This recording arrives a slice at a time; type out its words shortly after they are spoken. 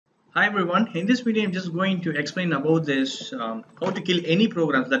Hi everyone, in this video I'm just going to explain about this how to kill any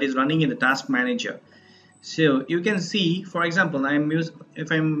programs that is running in the task manager. So you can see, for example, as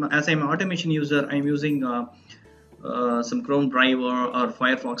I'm an automation user, I'm using some Chrome driver or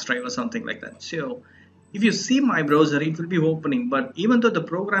Firefox driver, something like that. So if you see my browser, it will be opening, but even though the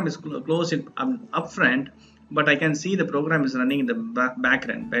program is closed up front, but I can see the program is running in the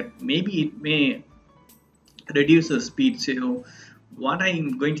background, but maybe it may reduce the speed. So what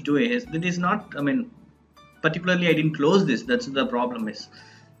I'm going to do is, that is not, particularly I didn't close this, that's the problem is.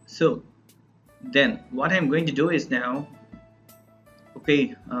 So then what I'm going to do is now,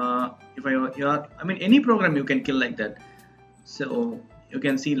 okay, if you are, any program you can kill like that. So you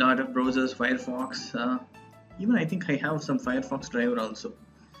can see a lot of browsers, Firefox, even I think I have some Firefox driver also.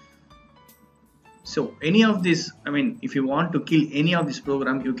 So any of this, if you want to kill any of this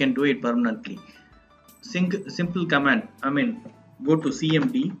program, you can do it permanently. Simple command, go to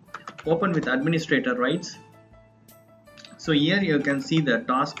CMD, open with administrator rights. So here you can see the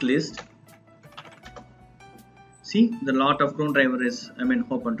task list. See, the lot of Chrome driver is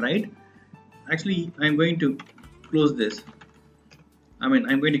open, right? Actually, I'm going to close this. I'm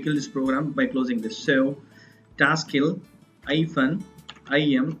going to kill this program by closing this. So task kill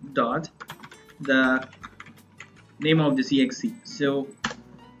 -im dot the name of this exe. So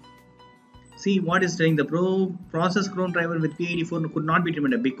see what is saying, the process Chrome driver with P84 could not be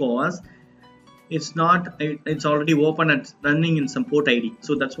terminated because it's already open and running in some port ID.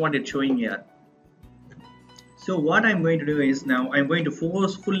 So that's what it's showing here. So what I'm going to do is, now I'm going to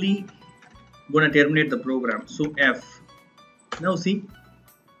forcefully terminate the program. So F. Now see,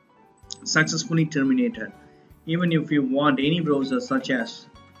 successfully terminated. Even if you want any browser such as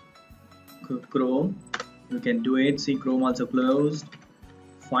Chrome, you can do it. See, Chrome also closed.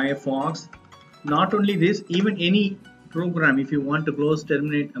 Firefox. Not only this, even any program, if you want to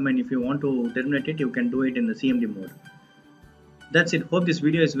if you want to terminate it, you can do it in the CMD mode. That's it. Hope this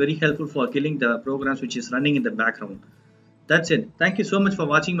video is very helpful for killing the programs which is running in the background. That's it. Thank you so much for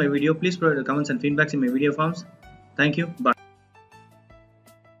watching my video. Please provide comments and feedbacks in my video forms. Thank you. Bye.